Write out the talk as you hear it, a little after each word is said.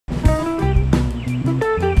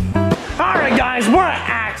Guys, we're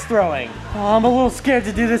axe throwing. Oh, I'm a little scared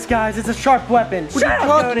to do this, guys. It's a sharp weapon. What are you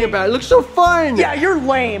talking about? It looks so fun. Yeah, you're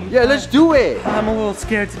lame. Yeah, let's do it. I'm a little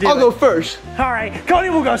scared to do it. I'll go first. All right, Cody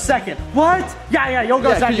will go second. What? Yeah, you'll go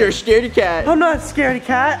second. Because you're a scaredy cat. I'm not a scaredy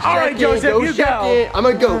cat. All right, Joseph, you go. I'm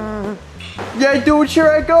gonna go. Yeah, dude, here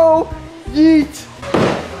I go. Yeet.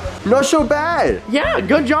 Not so bad. Yeah,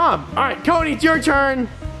 good job. All right, Cody, it's your turn.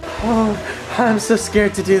 Oh, I'm so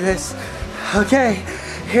scared to do this. Okay,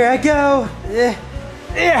 here I go. Yeah.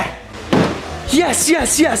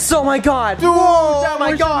 Yes. Oh my God. Dude, oh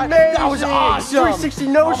my God. Amazing. That was awesome. 360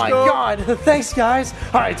 no scope. Oh my God. Thanks, guys.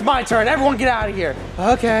 All right, it's my turn. Everyone get out of here.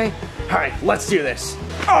 Okay. All right, let's do this.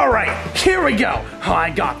 All right, here we go. Oh, I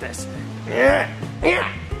got this. Yeah.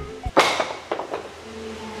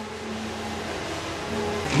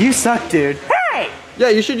 You suck, dude. Hey! Yeah,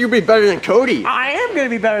 you be better than Cody. I am gonna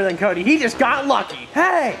be better than Cody. He just got lucky.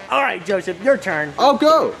 Hey! All right, Joseph, your turn. I'll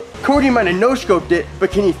go. Cody might have no-scoped it,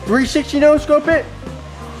 but can he 360 no-scope it?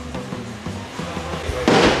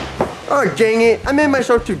 Oh, dang it. I made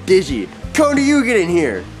myself too dizzy. Cody, you get in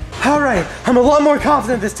here. All right, I'm a lot more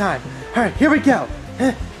confident this time. All right, here we go.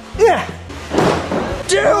 Yeah.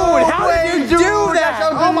 Dude, how did you do that?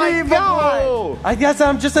 Oh my God. I guess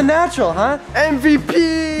I'm just a natural, huh?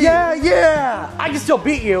 MVP. Yeah. I can still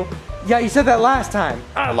beat you. Yeah, you said that last time.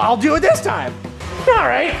 I'll do it this time. All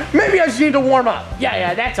right, maybe I just need to warm up.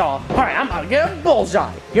 Yeah, that's all. All right, I'm gonna get a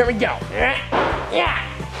bullseye. Here we go. Yeah.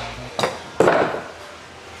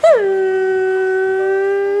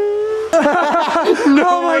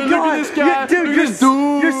 Oh my God! Look at this guy. Dude, you're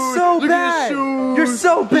so bad. You're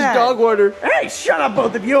so bad. It's dog water. Hey, shut up,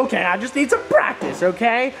 both of you. Okay, I just need some practice.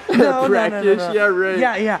 Okay? No, practice. No. Yeah, right.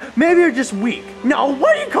 Yeah. Maybe you're just weak. No,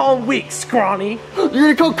 what do you call him weak, scrawny? You're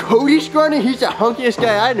gonna call Cody scrawny? He's the hunkiest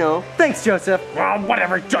guy I know. Thanks, Joseph. Well,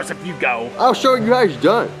 whatever, Joseph. You go. I'll show you how it's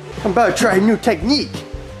done. I'm about to try a new technique.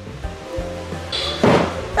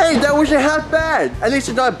 Hey, that wasn't half bad. At least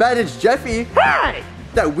it's not as bad as Jeffy. Hey!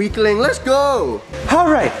 That weakling, let's go!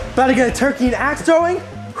 All right, about to get a turkey and axe throwing.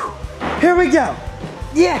 Here we go.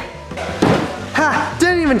 Yeah. Ha,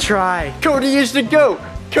 didn't even try. Cody is the GOAT.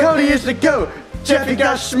 Cody is the GOAT. Jeffy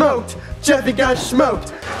got smoked. Jeffy got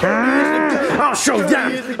smoked. I'll show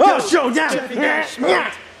them. I'll show them. Jeffy got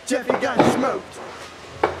smoked. Jeffy got smoked.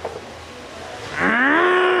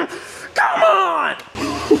 Come on!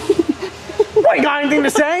 What, you got anything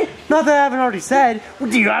to say? Not that I haven't already said.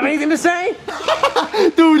 Do you have anything to say?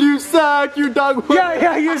 Dude, you suck, you dog.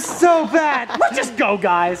 Yeah, you're so bad. Let's just go,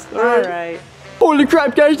 guys. All right. Holy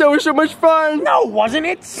crap, guys, that was so much fun. No, it wasn't.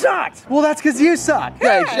 It sucked. Well, that's because you suck.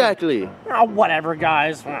 Yeah, exactly. Oh, whatever,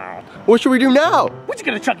 guys. What should we do now? We're just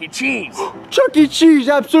gonna Chuck E. Cheese. Chuck E. Cheese,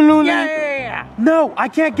 absolutely. Yeah. No, I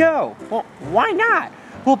can't go. Well, why not?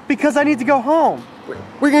 Well, because I need to go home.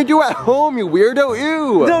 What are you gonna do at home, you weirdo?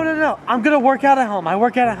 Ew. No. I'm gonna work out at home. I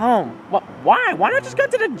work out at home. Why? Why not just go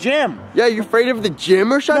to the gym? Yeah, you afraid of the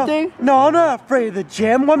gym or something? No, I'm not afraid of the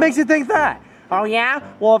gym. What makes you think that? Oh, yeah?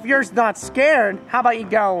 Well, if you're not scared, how about you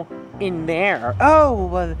go in there? Oh,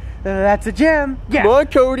 well, that's a gym. Yeah. Come on,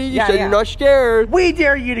 Cody. You said you're not scared. We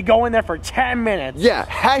dare you to go in there for 10 minutes. Yeah,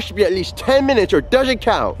 has to be at least 10 minutes or it doesn't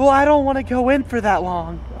count. Well, I don't want to go in for that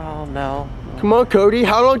long. Oh, no. Come on, Cody.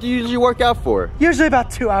 How long do you usually work out for? Usually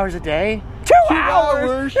about 2 hours a day. 2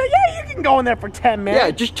 hours? Yeah, you can go in there for 10 minutes.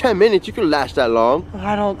 Yeah, just 10 minutes. You can last that long.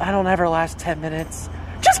 I don't ever last 10 minutes.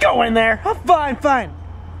 Just go in there. Oh, fine.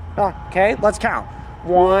 Okay, let's count.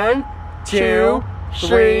 1, 2,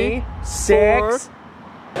 3, 6.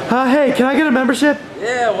 Hey, can I get a membership?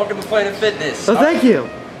 Yeah, welcome to Planet Fitness. Oh, thank you.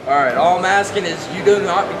 Alright, all I'm asking is you do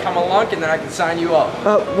not become a lunk and then I can sign you up.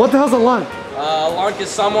 What the hell's a lunk? A lunk is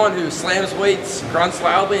someone who slams weights, grunts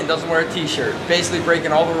loudly, and doesn't wear a t-shirt. Basically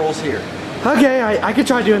breaking all the rules here. Okay, I could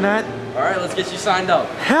try doing that. Alright, let's get you signed up.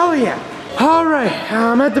 Hell yeah. Alright,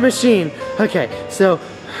 I'm at the machine. Okay, so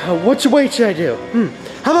which weight should I do?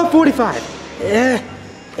 How about 45?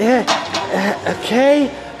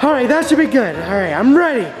 Okay. Alright, that should be good. Alright, I'm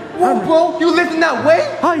ready. Whoa, bro, you lifting that weight?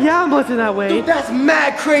 Oh yeah, I'm lifting that weight. Dude, that's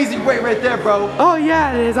mad crazy weight right there, bro. Oh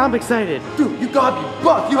yeah, it is. I'm excited. Dude, you gotta be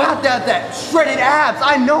buff. You have to have that shredded abs.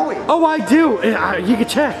 I know it. Oh, I do. You can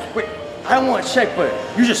check. Wait, I don't want to check, but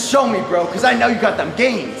you just show me, bro, because I know you got them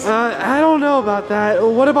gains. I don't know about that.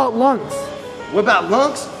 What about lungs? What about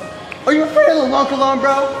lunks? Are you afraid of the lunk alarm,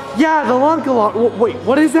 bro? Yeah, the lunk alarm. Wait,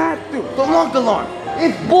 what is that? Dude, the lunk alarm.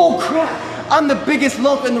 It's bull crap. I'm the biggest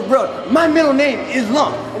lunk in the world. My middle name is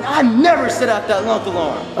Lunk, and I never set out that lunk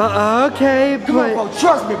alarm. Okay, Come on, bro.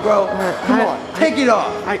 Trust me, bro. Come on, take it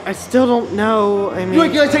off. I still don't know. I mean, you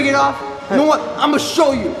ain't gonna take it off? You know what? I'm gonna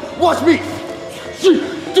show you. Watch me.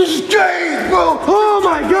 This is games, bro. Oh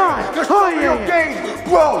my God. That's Oh real yeah. games,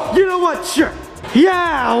 bro. You know what? Sure.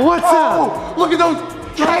 Yeah. What's up? Oh, look at those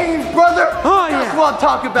games, brother. Oh yeah. That's what I'm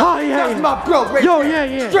talking about. Oh yeah. That's my bro right Yo, there.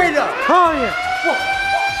 yeah. Straight up. Oh yeah.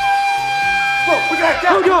 Bro, we got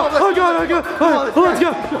that. Oh God. Oh God. Oh God. Oh, let's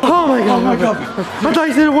go. Oh my God. Oh my God. I thought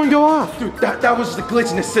you said it wouldn't go off. Dude, that was just a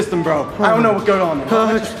glitch in the system, bro. I don't know what's going on.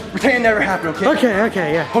 Just pretend it never happened, okay?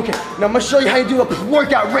 Okay. Yeah. Okay, now I'm gonna show you how you do a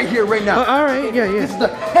workout right here, right now. All right. Yeah. This is the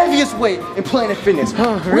heaviest weight in Planet Fitness.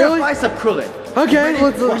 Oh, We're really? gonna bicep curl it. Okay.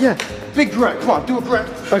 Ready? Come on. Yeah. Big grunt. Come on, do a grunt.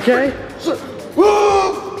 Okay. Come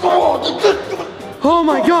on. Oh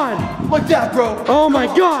my God. Like that, bro. Oh my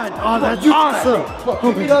God. Oh, that's awesome.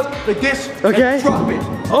 Pick it up like this. Okay. And drop it.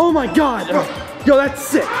 Oh my God. Yo, that's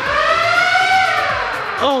sick.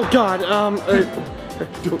 Oh God.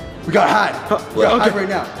 Dude, we got hide. We got hide right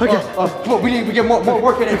now. Okay. Come on, we need to get more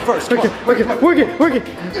work in first. Come on. Work it.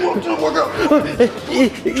 Do the workout.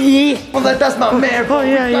 Well, that's my man, bro. Oh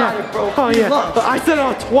We yeah. got it, bro. Oh He yeah. loves. I said it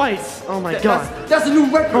all twice. Oh my God. That's a new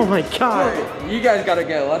record. Oh my God. You guys gotta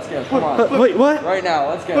go. Let's go. Come on. Wait, what? Right now.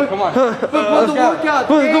 Let's go. Come on. What's the workout?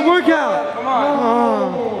 The workout. Come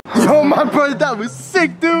on. Yo, my brother, that was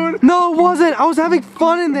sick, dude. No, it wasn't. I was having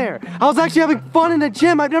fun in there. I was actually having fun in the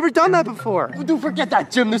gym. I've never done that before. Dude, forget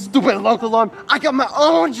that gym, this stupid local alarm. I got my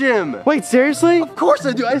own gym. Wait, seriously? Of course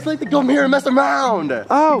I do. I just like to come here and mess around.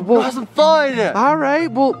 Oh, well. Have some fun. All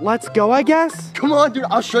right. Well, let's go, I guess. Come on, dude.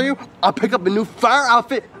 I'll show you. I'll pick up a new fire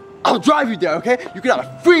outfit. I'll drive you there, okay? You can have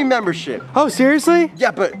a free membership. Oh, seriously?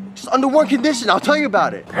 Yeah, but just under one condition. I'll tell you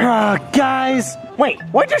about it. Guys. Wait,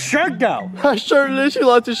 where'd your shirt go? Shirtless, she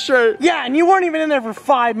lost his shirt. Yeah, and you weren't even in there for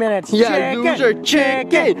 5 minutes. Yeah, loser.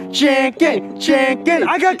 Chicken.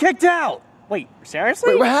 I got kicked out. Wait,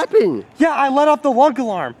 seriously? Wait, what happened? Yeah, I let off the lunk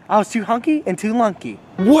alarm. I was too hunky and too lunky.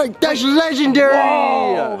 What? That's legendary.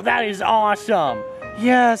 Oh, that is awesome.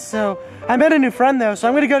 Yeah, so I met a new friend though, so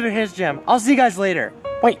I'm gonna go to his gym. I'll see you guys later.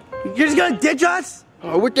 Wait, you're just gonna ditch us?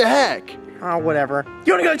 Oh, what the heck? Oh, whatever.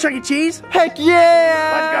 You wanna go to Chuck E. Cheese? Heck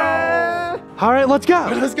yeah! Let's go. All right, let's go.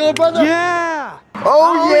 Let's go, brother. Yeah.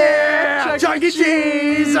 Oh yeah! Chuck E.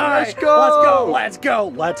 Cheese. All right, let's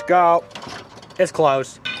go. It's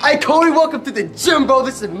closed. Hey, Cody, welcome to the gym, bro.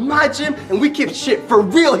 This is my gym, and we keep shit for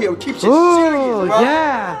real here. We keep shit serious, bro.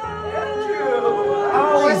 Yeah.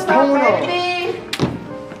 Oh, what's going on?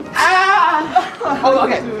 Oh,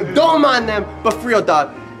 okay. Don't mind them, but for real,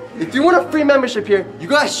 dog. If you want a free membership here, you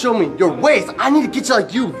gotta show me your waist. I need to get you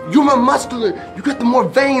like you. You're more muscular. You got the more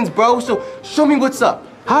veins, bro. So show me what's up.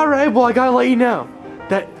 All right, well, I gotta let you know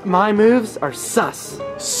that my moves are sus.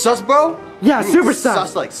 Sus, bro? Yeah, You mean super sus.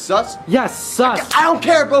 Sus like sus? Yes, sus. I don't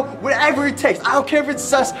care, bro. Whatever it takes. I don't care if it's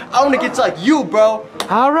sus. I want to get to like you, bro.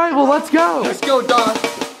 All right, well, let's go. Let's go, dog.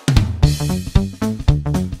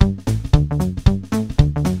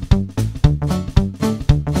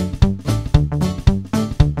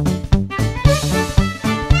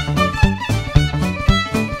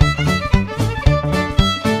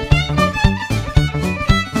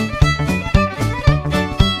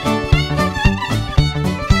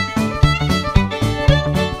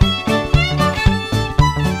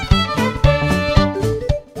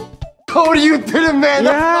 Cody, you did it, man.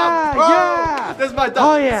 That's my bro. Yeah. That's my dog.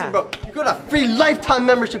 Oh, yeah. Listen, bro, you got a free lifetime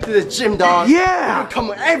membership to this gym, dog. Yeah. You can come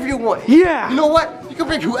whenever you want. Yeah. You know what? You can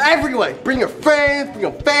bring whoever you want. Bring your friends, bring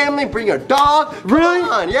your family, bring your dog. Really? Come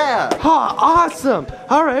on, yeah. Oh, awesome.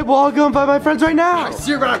 All right, well, I'll go invite my friends right now.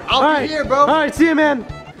 See you around. I'll All be right. here, bro. All right, see you, man.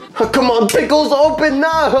 Come on, Pickles, open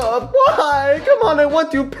up. Why? Come on, I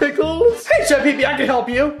want you, Pickles. Hey, Chef Pee-Pee, I can help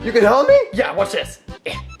you. You can help me? Yeah, watch this.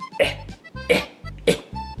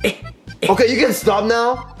 Okay, you can stop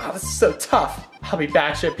now. Oh, this is so tough. I'll be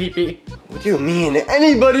back, Chef Pee-Pee. What do you mean?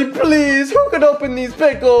 Anybody, please? Who can open these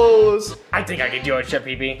pickles? I think I can do it, Chef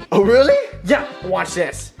Pee-Pee. Oh, really? Yeah, watch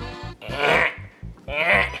this.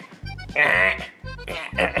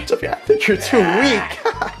 Jeffy, I think you're too weak.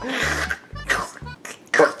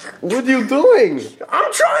 What are you doing?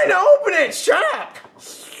 I'm trying to open it, shut up.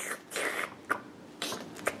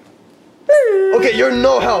 Okay, you're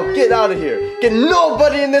no help. Get out of here. Get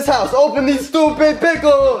nobody in this house. Open these stupid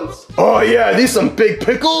pickles. Oh yeah, these some big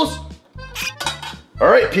pickles? All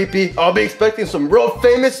right, Pee-Pee, I'll be expecting some real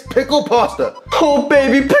famous pickle pasta. Oh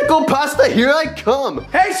baby, pickle pasta, here I come.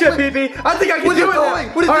 Hey, Chef Pee-Pee, I think I can What are do you it doing?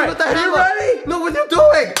 now. What are you doing with the Are you hammer? ready? No, what are you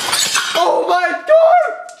doing? Oh my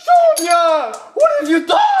God, Sonia, what have you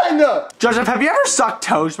done? Joseph, have you ever sucked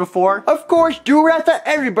toes before? Of course, dude, I thought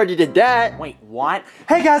everybody did that. Wait, what?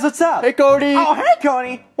 Hey guys, what's up? Hey, Cody. Oh, hey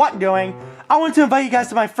Cody. What doing? I want to invite you guys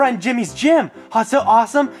to my friend Jimmy's gym. Oh, it's so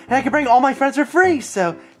awesome, and I can bring all my friends for free.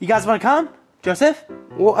 So, you guys want to come? Joseph?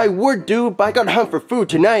 Well, I would, dude, but I gotta hunt for food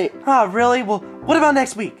tonight. Oh, really? Well, what about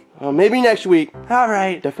next week? Maybe next week. All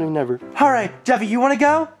right. Definitely never. All right, Jeffy, you want to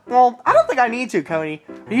go? Well, I don't think I need to, Cody.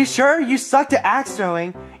 Are you sure? You sucked at axe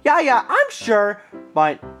throwing. Yeah, I'm sure.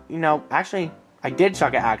 But, you know, actually, I did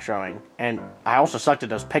suck at axe throwing. And I also sucked at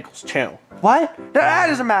those pickles, too. What? That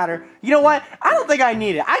doesn't matter. You know what? I don't think I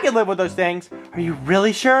need it. I can live with those things. Are you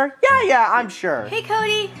really sure? Yeah, I'm sure. Hey,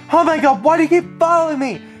 Cody. Oh my god, why do you keep following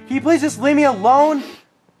me? Can you please just leave me alone?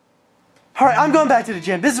 Alright, I'm going back to the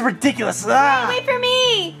gym. This is ridiculous. Wait for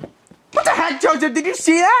me. What the heck, Joseph? Did you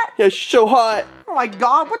see that? Yeah, she's so hot. Oh my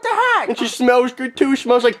god, what the heck? And she smells good too. She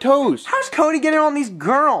smells like toast. How's Cody getting on these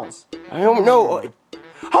girls? I don't know.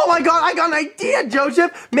 Oh my god, I got an idea,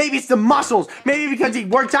 Joseph! Maybe it's the muscles. Maybe because he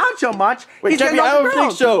works out so much. Wait, he's Jeffy, getting I on the don't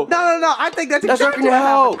think girls. so. No. I think that's That's exactly not what gonna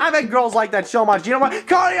help. happens. I bet girls like that so much. You know what?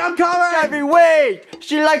 Cody, I'm coming! Jeffy, wait!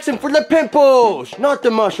 She likes him for the pimples, not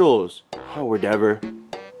the muscles. Oh, whatever.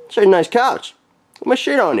 It's a nice couch. Put my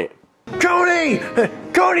shit on it. Cody!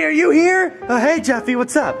 Cody, are you here? Hey, Jeffy,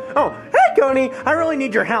 what's up? Oh, hey, Cody, I really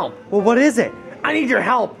need your help. Well, what is it? I need your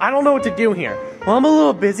help. I don't know what to do here. Well, I'm a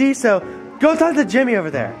little busy, so go talk to Jimmy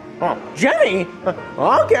over there. Oh, Jimmy?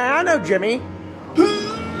 Okay, I know Jimmy.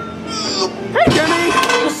 Hey, Jimmy!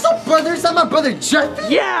 What's up, brother? Is that my brother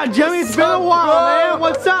Jeffy? Yeah, Jimmy, it's been a while, man.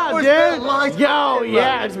 What's up, dude?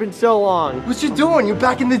 Yeah, it's been so long. What you doing? You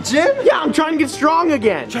back in the gym? Yeah, I'm trying to get strong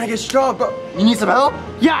again. Trying to get strong, bro. You need some help?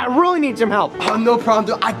 Yeah, I really need some help. Oh, no problem,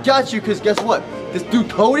 dude. I got you, because guess what? This dude,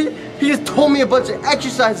 Cody, he just told me a bunch of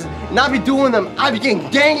exercises, and I be doing them. I be getting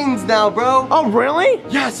gains now, bro. Oh, really?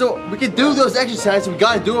 Yeah, so we can do those exercises. We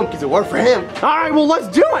gotta do them because it worked for him. All right, well, let's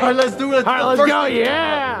do it. All right, let's do it. All right, let's go,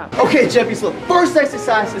 yeah. Okay, Jeffy, so the first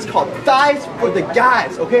exercise is called thighs for the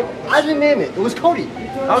guys, okay? I didn't name it. It was Cody.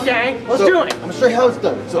 Okay, let's do it. I'm gonna show you how it's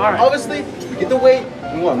done. So all right. obviously, we get the weight,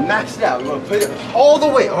 and we wanna max it out. We wanna put it all the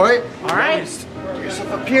way, all right? All right. Get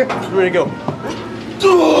yourself up here. We're gonna go.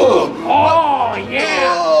 Oh,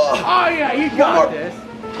 yeah. Oh, yeah, you got this.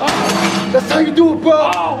 Oh. That's how you do it, bro.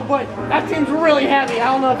 Oh, but that seems really heavy.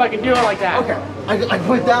 I don't know if I can do it like that. Okay, I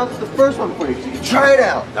put down the first one for you, so you can try it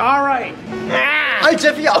out. All right. All right,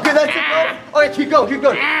 Jeffy, okay, that's it, bro. All right, keep going. You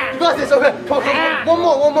got this, okay. Come on,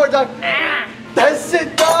 one more, dog. That's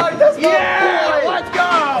it, dog. That's my boy. Let's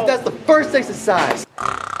go. That's the first exercise.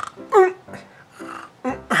 Good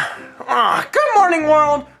morning,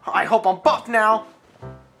 world. I hope I'm buff now.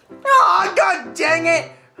 Oh, god dang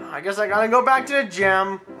it. I guess I gotta go back to the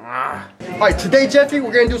gym. Alright, today, Jeffy,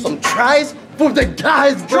 we're gonna do some tries for the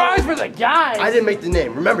guys, bro. Tries for the guys? I didn't make the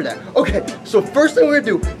name, remember that. Okay, so first thing we're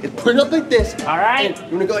gonna do is put it up like this. Alright.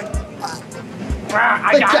 And you're gonna go like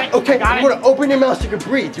I got it. Okay, I got you wanna open your mouth so you can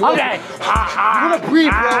breathe. You okay. You wanna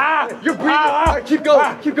breathe, bro. You're breathing. Alright, keep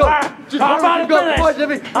going. Just I'm about to finish. Come on,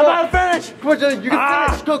 Jeffy. I'm about to finish. Come on, Jeffy, you can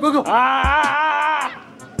finish. Go.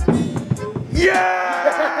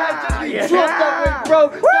 Yeah! You dropped that way, bro.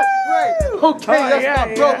 That's great. Okay, that's my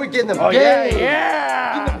bro. We're getting them games.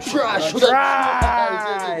 Yeah. Get them trash.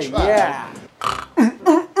 Yeah.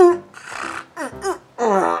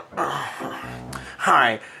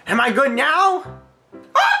 Alright, am I good now?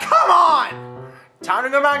 Oh, come on! Time to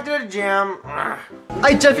go back to the gym.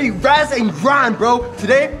 Hey, Jeffy, rise and grind, bro.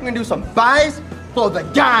 Today, we're gonna do some buys for the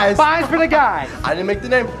guys. Buys for the guys. I didn't make the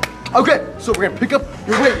name. Okay, so we're gonna pick up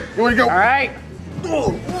your weight. You wanna go? All right.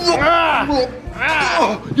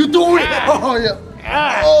 You're doing it. Oh, yeah.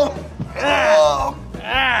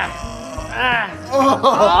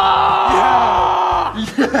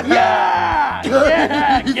 Yeah.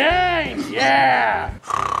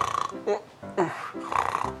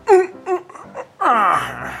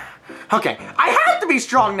 Okay, I have to be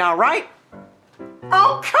strong now, right?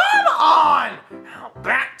 Oh, come on!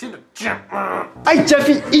 Back to the gym. Hey,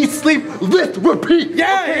 Jeffy, eat, sleep, lift, repeat.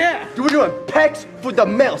 Yeah. We're doing pecs for the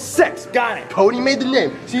male sex. Got it. Cody made the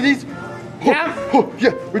name. See these? Yeah.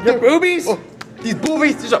 Yeah. The boobies? These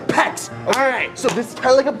boobies, these are pecs. Okay? All right. So this is kind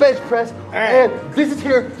of like a bench press. All right. And this is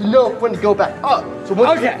here to know when to go back up. So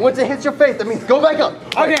once it hits your face, that means go back up.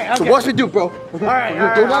 Okay. So watch me do, bro. All right.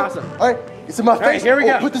 Go down. Awesome. All right. It's in my face. All right, here we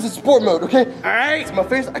go. Put this in sport mode, okay? All right. It's in my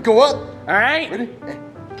face. I go up. All right. Ready?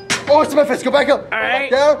 Oh, it's in my face. Go back up. All right.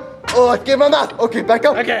 Back down. Oh, it's in my mouth. Okay, back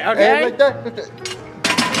up. Okay. And like that.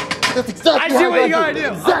 That's exactly I see how what you gotta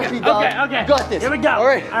do. Exactly, dog. Okay. You got this. Here we go. All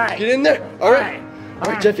right. Get in there. All right.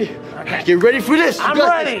 All right, Jeffy. Okay. Get ready for this. I'm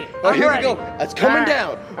got ready. This. All right, here we go. That's coming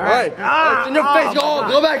down. All right. It's in your face.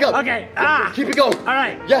 Go back up. Okay. Keep it going. All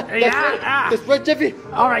right. Yeah. That's right, Jeffy.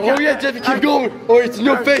 All right. Oh yeah, Jeffy. Keep going. Oh, it's in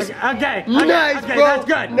your face. Okay. Nice, bro. That's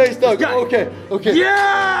good. Nice, dog. Okay.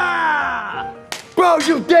 Yeah. Bro,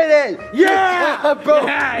 you did it! Yeah! Bro!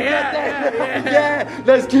 Yeah!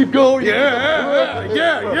 Let's keep going! Yeah!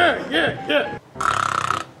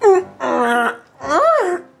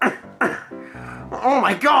 Oh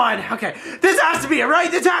my god! Okay, this has to be it,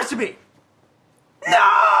 right? This has to be! No!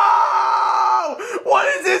 What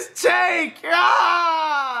does this take?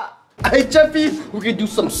 Ah! Hey, Jeffy, we can do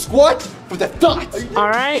some squats for the thoughts.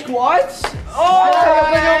 Alright. Squats?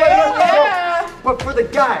 Yeah. But for the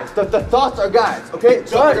guys, the thoughts are guys, okay?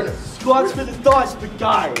 So we're gonna squats for the thoughts for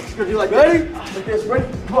guys. We're gonna do like ready? Like this, ready?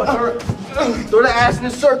 Come on, throw the ass in a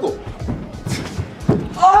circle.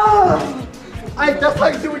 Oh! That's how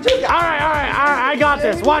you do it, Jeffy. Alright, I got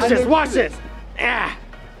this. Watch this.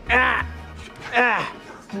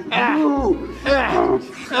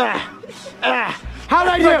 How'd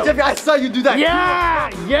I do? Jeffy, I saw you do that. Yeah!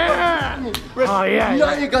 Oh yeah.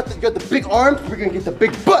 Now you got the big arms, we're gonna get the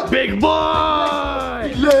big butt. Big boy!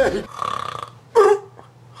 Yeah.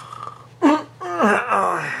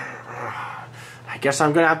 I guess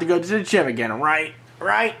I'm gonna have to go to the gym again, right?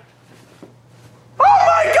 Oh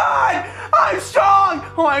my god! I'm strong!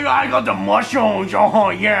 Oh my god, I got the muscles!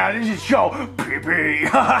 Oh yeah, this is so pee-pee!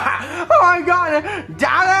 Oh my god!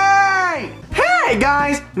 Daddy! Hey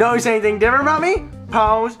guys! Notice anything different about me?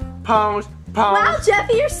 Pose. Wow,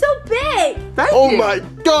 Jeffy, you're so big! Thank Oh you. my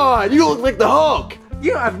god, you look like the Hulk!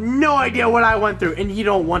 You have no idea what I went through, and you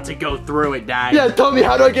don't want to go through it, Dad. Yeah, tell me,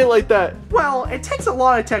 how do I get like that? Well, it takes a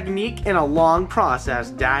lot of technique and a long process,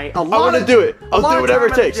 Dad. I wanna do it. I'll do whatever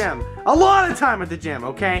it takes. A lot of time at the gym,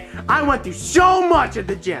 okay? I went through so much at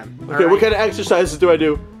the gym. Okay, what kind of exercises do I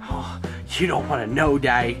do? Oh, you don't want to know,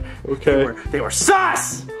 Daddy. Okay. They were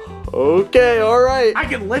sus! Okay, alright. I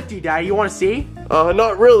can lift you, Daddy. You want to see?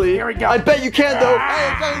 Not really. Here we go. I bet you can, though.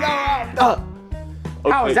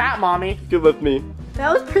 How was that, Mommy? You can lift me.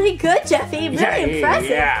 That was pretty good, Jeffy. Really impressive.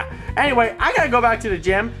 Yeah. Anyway, I gotta go back to the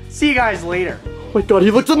gym. See you guys later. Oh my god,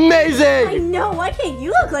 he looks I amazing! know. Why can't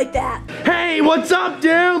you look like that? Hey, what's up,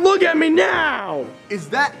 dude? Look at me now! Is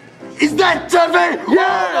that Jeffy? Yeah!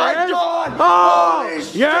 Oh my god! Oh! Holy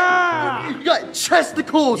shit! Yeah! You got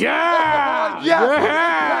chesticles! Yeah! Yeah!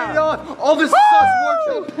 Yeah! Paid off. All this sus works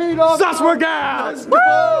out paid off! Sus workouts! Let's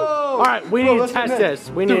go! Alright, we need to let's test get this.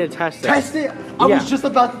 We need to test this. Test it? I Yeah. was just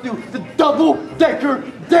about to do the double-decker,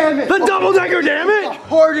 damn it! The double-decker, damn The it!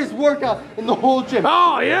 hardest workout in the whole gym.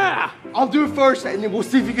 Oh, yeah! I'll do it first, and then we'll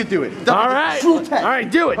see if you can do it. Alright. True test. Alright,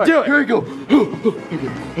 do it, All do right, it. Here we go.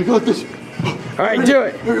 I got this. Alright, do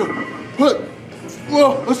it. Here we go. Look.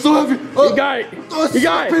 Whoa, it's so heavy. You got it. You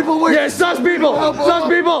got it. People, wait. Yeah, sus people. Sus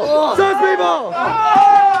people. Sus people.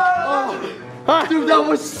 Dude, that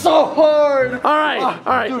was so hard. All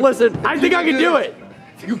right. Dude, Listen, I think I can do it.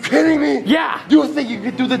 You kidding me? Yeah. You think you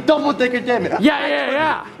could do the double-decker, damn it?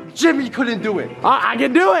 Yeah. Jimmy couldn't do it. I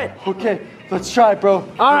can do it. Okay, let's try it, bro.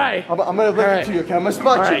 All right. I'm gonna lift it to you, okay? I'm gonna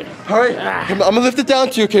spot you. All right. All right. I'm gonna lift it down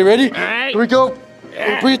to you, okay? Ready? All right. Here we go.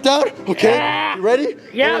 Bring it down, okay? Yeah. You ready?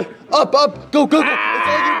 Yeah. Up, go. It's all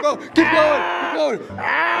you, bro. Keep going.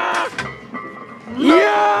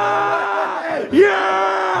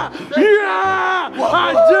 Yeah.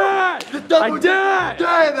 I did it.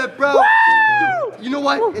 Damn it, bro. Woo! Dude, you know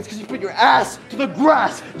what? It's because you put your ass to the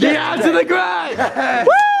grass. Yeah, to the ground. Yes.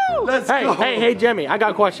 Woo! Let's go. Hey, Jimmy, I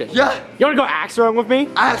got a question. Yeah. You wanna go axe throwing with me?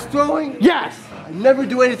 Ass throwing? Yes. I never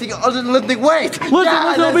do anything other than lifting weights.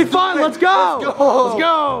 Listen, it'll be do fun. it. Let's go. Let's go. Let's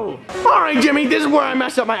go. All right, Jimmy, this is where I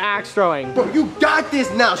messed up my axe throwing. Bro, you got this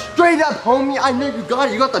now. Straight up, homie. I know you got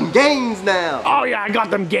it. You got them gains now. Oh yeah, I got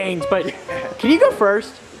them gains, but can you go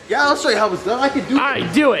first? Yeah, I'll show you how it's done. I can do All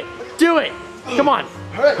right, do it. Come on.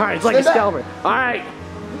 All All right, it's like a stand back. scalper. All right.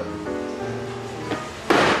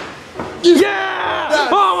 Yeah!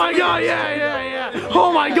 Oh my god, yeah.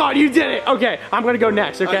 Oh my god, you did it. Okay, I'm gonna go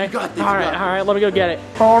next, okay? You got this, All right, let me go get it.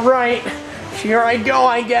 All right, here I go,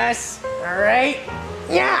 I guess. All right.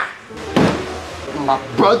 Yeah. My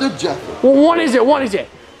brother Jeff. Well, what is it?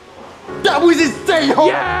 That was insane,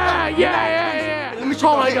 homie. Yeah. Let me show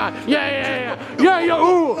Oh my you. god. Yeah.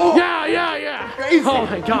 Ooh. Yeah. Crazy. Oh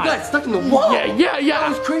my god. You got stuck in the wall. Yeah. That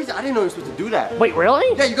was crazy. I didn't know you were supposed to do that. Wait, really?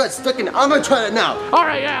 Yeah, you got stuck in it. I'm gonna try that now. All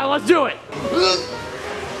right, yeah, let's do it.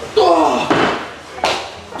 Oh.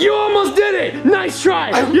 You almost did it. Nice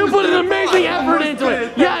try. You put an amazing effort into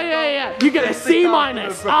it. Yeah. You get a C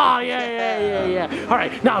minus. Oh, yeah. All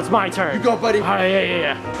right, now it's my turn. You go, buddy. All right,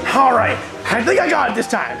 yeah. All right, I think I got it this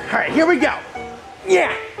time. All right, here we go.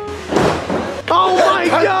 Yeah. Oh my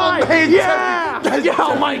god. Yeah.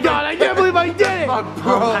 Oh my god, I can't believe I did it. My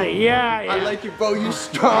bro. Yeah. I like you, bro. You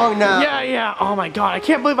strong now. Yeah. Oh my god, I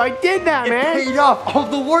can't believe I did that, man. Paid off all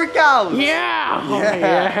the workouts. Yeah. Oh,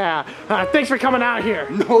 Yeah. yeah. Thanks for coming out here.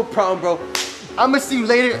 No problem, bro. I'm gonna see you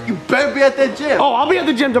later. You better be at that gym. Oh, I'll be at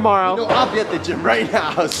the gym tomorrow. No, I'll be at the gym right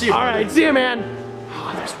now. I'll see you. All right, see you, man.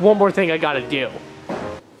 Oh, there's one more thing I gotta do.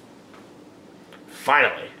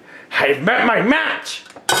 Finally, I've met my match.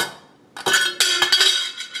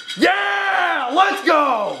 Yeah, let's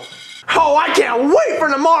go. Oh, I can't wait for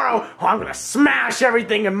tomorrow. Oh, I'm gonna smash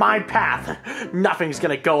everything in my path. Nothing's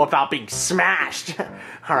gonna go without being smashed.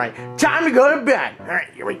 All right, time to go to bed. All right,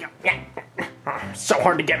 here we go. Oh, so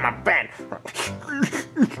hard to get in my bed.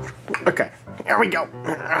 Okay, here we go.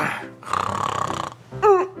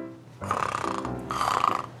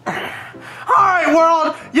 All right,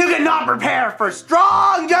 world, you cannot prepare for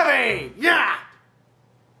strong Jeffy. Yeah.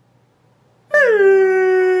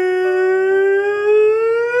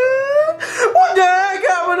 What the heck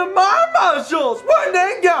happened to my muscles? Where'd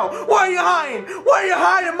they go? Where are you hiding? Where are you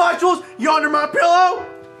hiding, muscles? You under my pillow?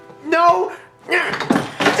 No? Daddy!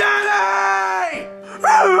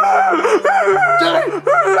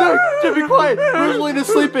 Jeffy, quiet. Rosalina's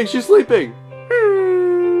sleeping. She's sleeping.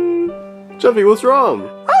 Jeffy, what's wrong?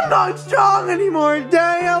 I'm not strong anymore,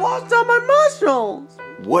 Daddy. I lost all my muscles.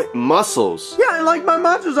 What muscles? Yeah, like my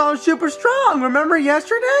muscles, I was super strong. Remember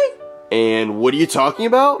yesterday? And what are you talking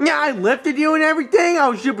about? Yeah, I lifted you and everything. I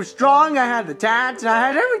was super strong. I had the tats and I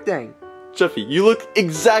had everything. Jeffy, you look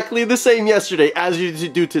exactly the same yesterday as you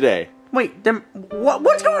do today. Wait, then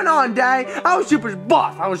what's going on, Daddy? I was super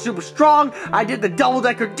buff. I was super strong. I did the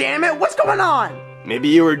double-decker, damn it. What's going on? Maybe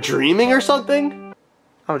you were dreaming or something?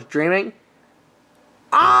 I was dreaming?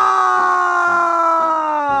 Oh,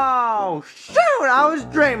 shoot. I was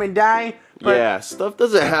dreaming, Daddy. Yeah, stuff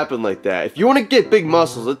doesn't happen like that. If you want to get big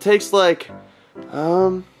muscles, it takes like,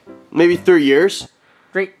 maybe 3 years.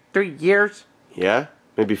 3 years? Yeah,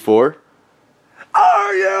 maybe 4.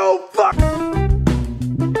 Are you fuck?